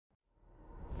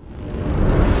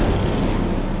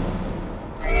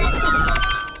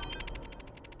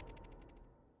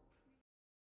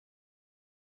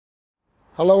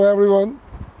Hello everyone,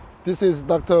 this is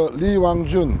Dr. Lee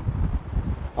Wang-jun.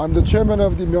 I'm the chairman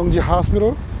of the Myongji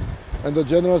Hospital and the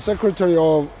General Secretary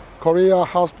of Korea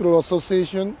Hospital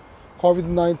Association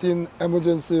COVID-19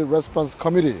 Emergency Response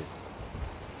Committee.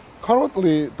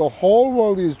 Currently, the whole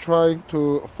world is trying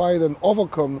to fight and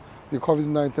overcome the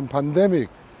COVID-19 pandemic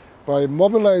by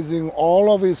mobilizing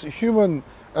all of its human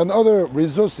and other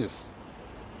resources.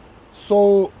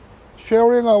 So,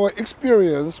 sharing our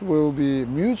experience will be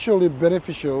mutually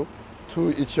beneficial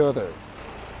to each other.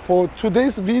 For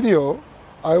today's video,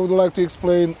 I would like to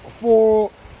explain 4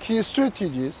 key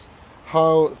strategies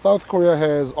how South Korea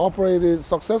has operated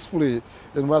successfully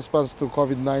in response to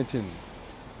COVID-19.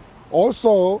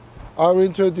 Also, I will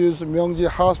introduce Myongji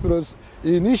Hospital's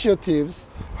initiatives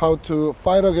how to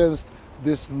fight against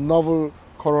this novel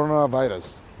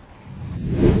coronavirus.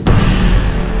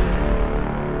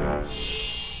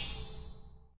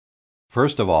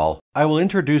 First of all, I will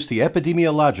introduce the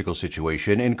epidemiological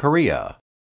situation in Korea.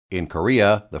 In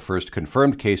Korea, the first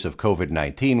confirmed case of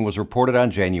COVID-19 was reported on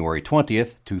January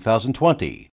 20th,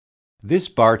 2020. This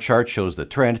bar chart shows the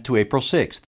trend to April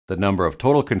 6th. The number of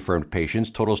total confirmed patients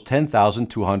totals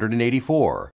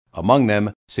 10,284. Among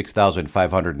them,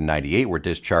 6,598 were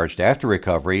discharged after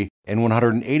recovery and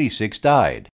 186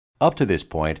 died. Up to this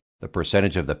point, the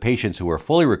percentage of the patients who were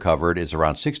fully recovered is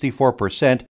around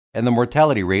 64%, and the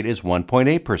mortality rate is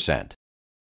 1.8%.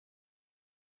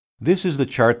 This is the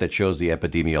chart that shows the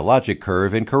epidemiologic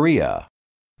curve in Korea.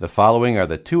 The following are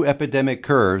the 2 epidemic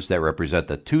curves that represent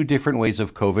the 2 different ways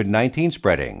of COVID-19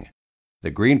 spreading.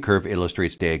 The green curve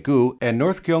illustrates Daegu and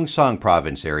North Gyeongsang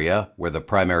province area, where the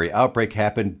primary outbreak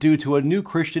happened due to a new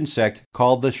Christian sect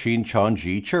called the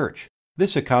Shincheonji Church.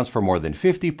 This accounts for more than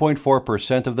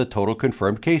 50.4% of the total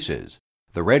confirmed cases.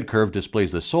 The red curve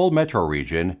displays the Seoul metro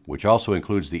region, which also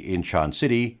includes the Incheon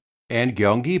city, and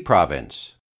Gyeonggi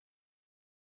province.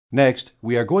 Next,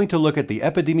 we are going to look at the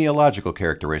epidemiological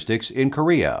characteristics in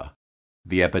Korea.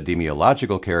 The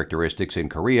epidemiological characteristics in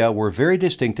Korea were very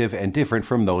distinctive and different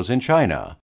from those in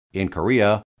China. In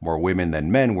Korea, more women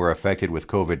than men were affected with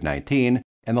COVID-19,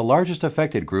 and the largest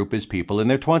affected group is people in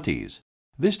their 20s.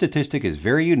 This statistic is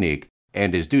very unique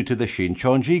and is due to the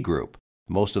Shincheonji group.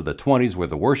 Most of the 20s were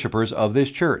the worshippers of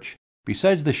this church.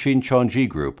 Besides the Shincheonji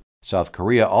group, South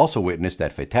Korea also witnessed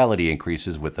that fatality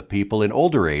increases with the people in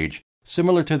older age,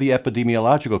 similar to the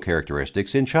epidemiological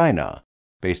characteristics in China.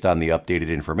 Based on the updated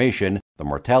information, the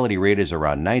mortality rate is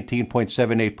around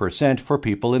 19.78% for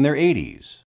people in their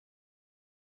 80s.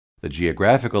 The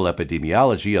geographical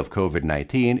epidemiology of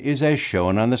COVID-19 is as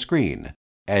shown on the screen.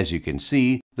 As you can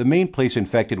see, the main place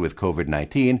infected with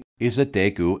COVID-19 is the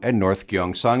Daegu and North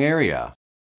Gyeongsang area.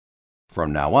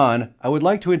 From now on, I would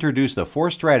like to introduce the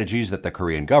 4 strategies that the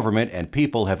Korean government and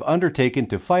people have undertaken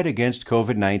to fight against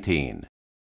COVID-19.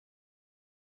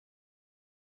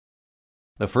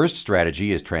 The first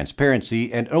strategy is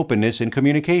transparency and openness in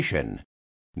communication.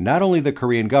 Not only the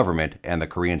Korean government and the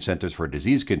Korean Centers for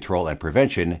Disease Control and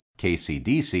Prevention,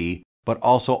 KCDC, but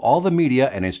also all the media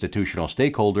and institutional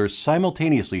stakeholders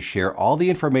simultaneously share all the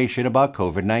information about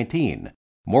COVID-19.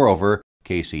 Moreover,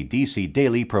 KCDC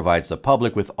Daily provides the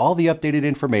public with all the updated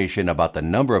information about the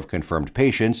number of confirmed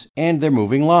patients and their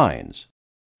moving lines.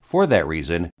 For that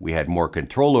reason, we had more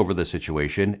control over the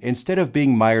situation instead of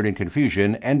being mired in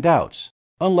confusion and doubts.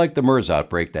 Unlike the MERS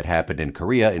outbreak that happened in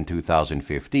Korea in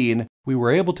 2015, we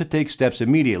were able to take steps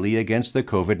immediately against the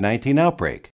COVID-19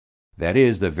 outbreak. That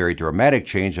is, the very dramatic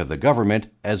change of the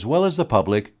government as well as the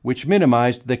public, which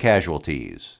minimized the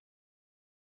casualties.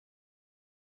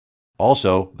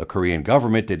 Also, the Korean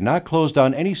government did not close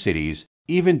down any cities,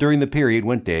 even during the period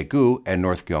when Daegu and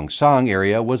North Gyeongsang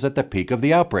area was at the peak of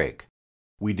the outbreak.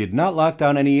 We did not lock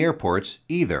down any airports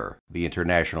either. The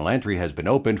international entry has been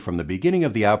opened from the beginning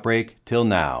of the outbreak till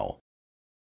now.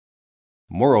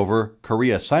 Moreover,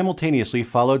 Korea simultaneously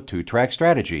followed 2-track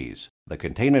strategies, the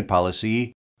containment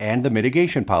policy and the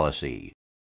mitigation policy.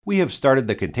 We have started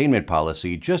the containment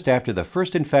policy just after the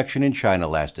first infection in China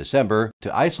last December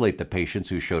to isolate the patients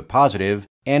who showed positive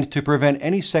and to prevent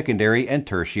any secondary and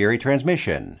tertiary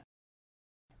transmission.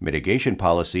 Mitigation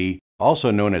policy,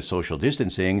 also known as social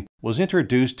distancing, was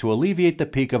introduced to alleviate the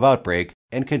peak of outbreak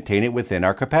and contain it within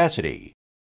our capacity.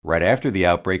 Right after the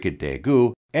outbreak at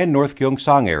Daegu and North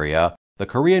Gyeongsang area, the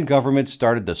Korean government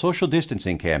started the social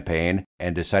distancing campaign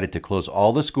and decided to close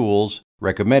all the schools,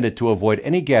 recommended to avoid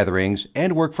any gatherings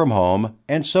and work from home,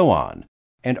 and so on.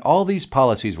 And all these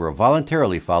policies were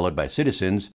voluntarily followed by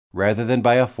citizens rather than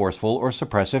by a forceful or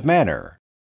suppressive manner.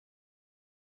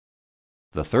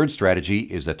 The third strategy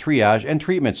is the triage and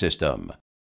treatment system.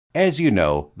 As you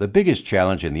know, the biggest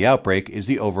challenge in the outbreak is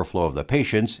the overflow of the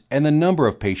patients and the number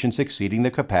of patients exceeding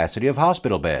the capacity of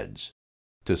hospital beds.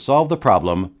 To solve the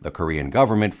problem, the Korean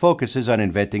government focuses on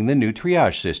inventing the new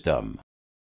triage system.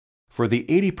 For the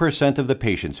 80% of the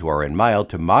patients who are in mild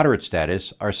to moderate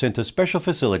status are sent to special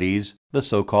facilities, the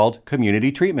so-called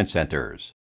community treatment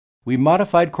centers. We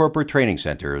modified corporate training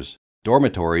centers,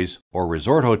 dormitories, or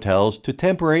resort hotels to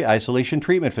temporary isolation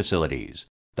treatment facilities.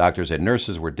 Doctors and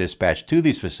nurses were dispatched to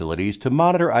these facilities to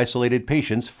monitor isolated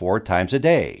patients 4 times a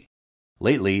day.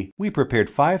 Lately, we prepared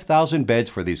 5,000 beds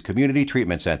for these community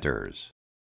treatment centers.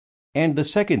 And the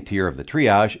second tier of the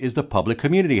triage is the public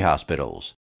community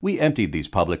hospitals. We emptied these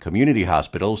public community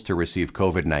hospitals to receive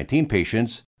COVID-19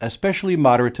 patients, especially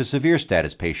moderate to severe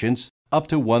status patients, up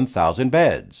to 1,000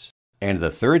 beds. And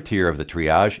the third tier of the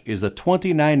triage is the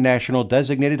 29 national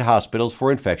designated hospitals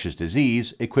for infectious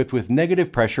disease equipped with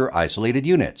negative pressure isolated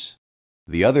units.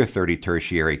 The other 30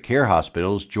 tertiary care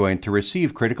hospitals joined to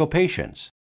receive critical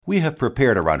patients. We have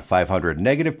prepared around 500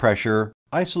 negative pressure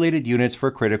isolated units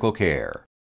for critical care.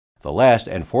 The last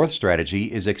and fourth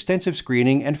strategy is extensive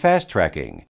screening and fast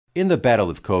tracking. In the battle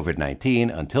with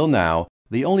COVID-19 until now,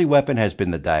 the only weapon has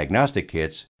been the diagnostic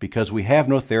kits because we have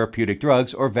no therapeutic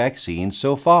drugs or vaccines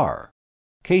so far.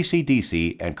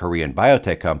 KCDC and Korean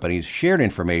biotech companies shared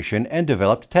information and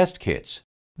developed test kits.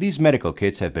 These medical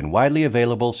kits have been widely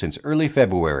available since early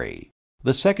February.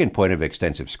 The second point of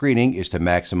extensive screening is to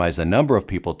maximize the number of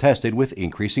people tested with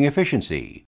increasing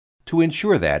efficiency. To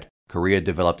ensure that, Korea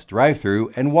developed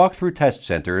drive-through and walk-through test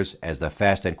centers as the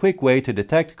fast and quick way to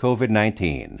detect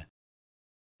COVID-19.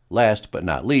 Last but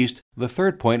not least, the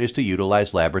third point is to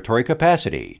utilize laboratory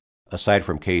capacity. Aside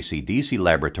from KCDC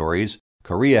laboratories,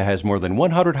 Korea has more than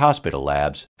 100 hospital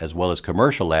labs, as well as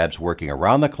commercial labs working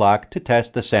around the clock to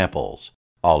test the samples.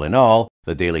 All in all,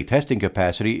 the daily testing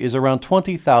capacity is around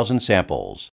 20,000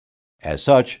 samples. As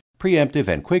such, preemptive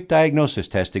and quick diagnosis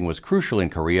testing was crucial in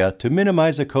Korea to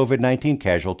minimize the COVID-19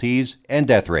 casualties and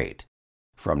death rate.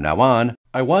 From now on,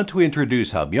 I want to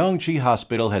introduce how Myongji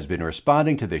Hospital has been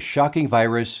responding to this shocking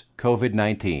virus,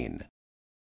 COVID-19.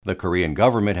 The Korean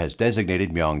government has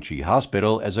designated Myongji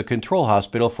Hospital as a control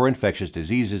hospital for infectious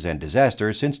diseases and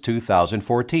disasters since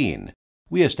 2014.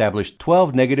 We established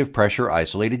 12 negative pressure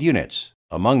isolated units.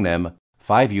 Among them,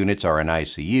 5 units are in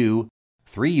ICU,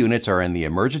 3 units are in the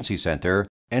emergency center,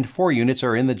 and 4 units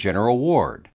are in the general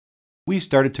ward. We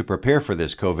started to prepare for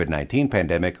this COVID-19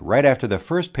 pandemic right after the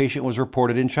first patient was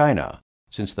reported in China.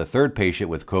 Since the third patient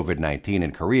with COVID-19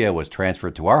 in Korea was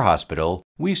transferred to our hospital,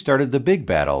 we started the big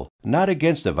battle, not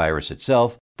against the virus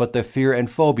itself, but the fear and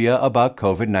phobia about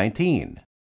COVID-19.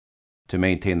 To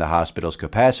maintain the hospital's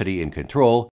capacity and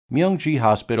control, Myongji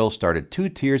Hospital started 2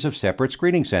 tiers of separate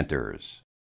screening centers.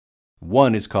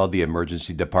 One is called the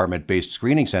Emergency Department-based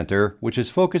Screening Center, which is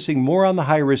focusing more on the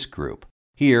high-risk group.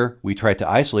 Here, we try to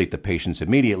isolate the patients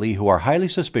immediately who are highly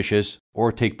suspicious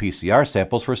or take PCR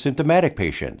samples for symptomatic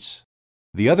patients.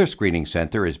 The other screening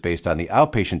center is based on the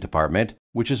outpatient department,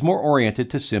 which is more oriented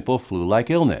to simple flu-like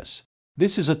illness.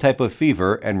 This is a type of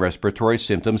fever and respiratory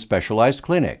symptom specialized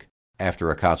clinic. After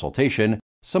a consultation,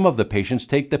 some of the patients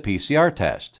take the PCR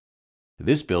test.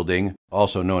 This building,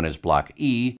 also known as Block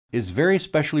E, is very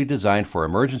specially designed for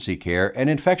emergency care and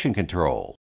infection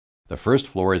control. The first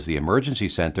floor is the emergency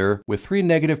center with 3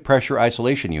 negative pressure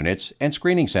isolation units and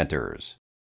screening centers.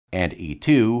 And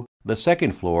E2, the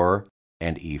second floor,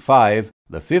 and E5,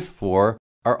 the 5th floor,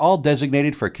 are all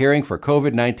designated for caring for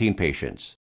COVID-19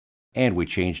 patients. And we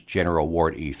changed General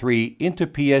Ward E3 into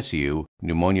PSU,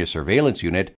 Pneumonia Surveillance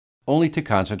Unit, only to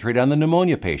concentrate on the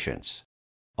pneumonia patients.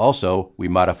 Also, we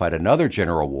modified another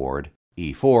general ward,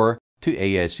 E4, to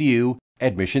ASU,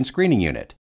 Admission Screening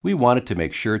Unit. We wanted to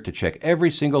make sure to check every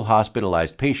single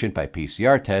hospitalized patient by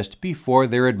PCR test before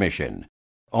their admission.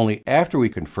 Only after we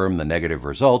confirm the negative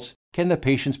results can the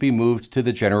patients be moved to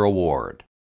the general ward.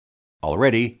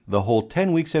 Already, the whole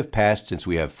 10 weeks have passed since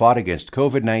we have fought against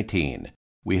COVID-19.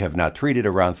 We have now treated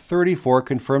around 34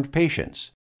 confirmed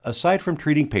patients. Aside from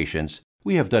treating patients,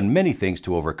 we have done many things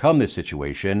to overcome this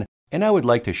situation, and I would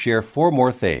like to share 4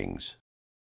 more things.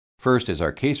 First is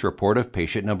our case report of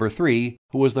patient number 3,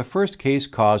 who was the first case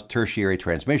caused tertiary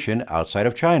transmission outside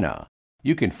of China.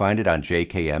 You can find it on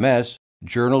JKMS,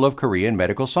 Journal of Korean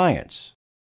Medical Science.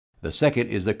 The second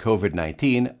is the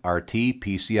COVID-19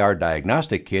 RT-PCR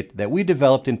diagnostic kit that we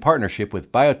developed in partnership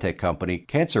with biotech company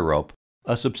Cancerope,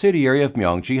 a subsidiary of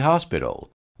Myongji Hospital.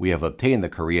 We have obtained the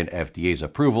Korean FDA's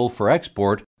approval for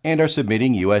export and are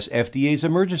submitting US FDA's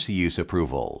emergency use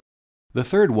approval. The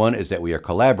third one is that we are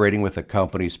collaborating with a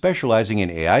company specializing in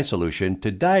AI solution to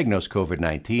diagnose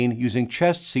COVID-19 using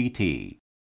chest CT.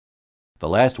 The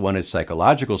last one is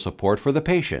psychological support for the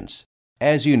patients.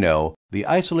 As you know, the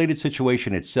isolated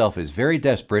situation itself is very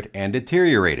desperate and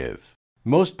deteriorative.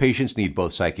 Most patients need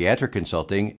both psychiatric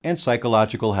consulting and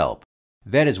psychological help.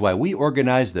 That is why we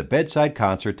organized the bedside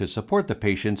concert to support the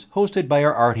patients hosted by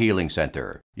our Art Healing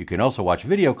Center. You can also watch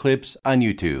video clips on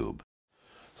YouTube.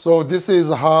 So this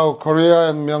is how Korea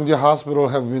and Myongji Hospital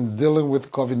have been dealing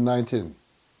with COVID-19.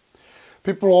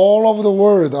 People all over the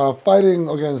world are fighting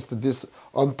against this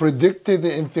unpredicted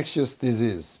infectious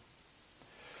disease.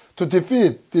 To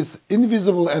defeat this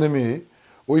invisible enemy,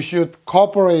 we should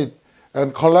cooperate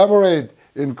and collaborate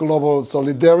in global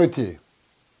solidarity.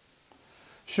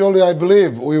 Surely I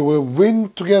believe we will win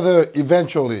together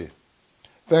eventually.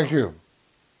 Thank you.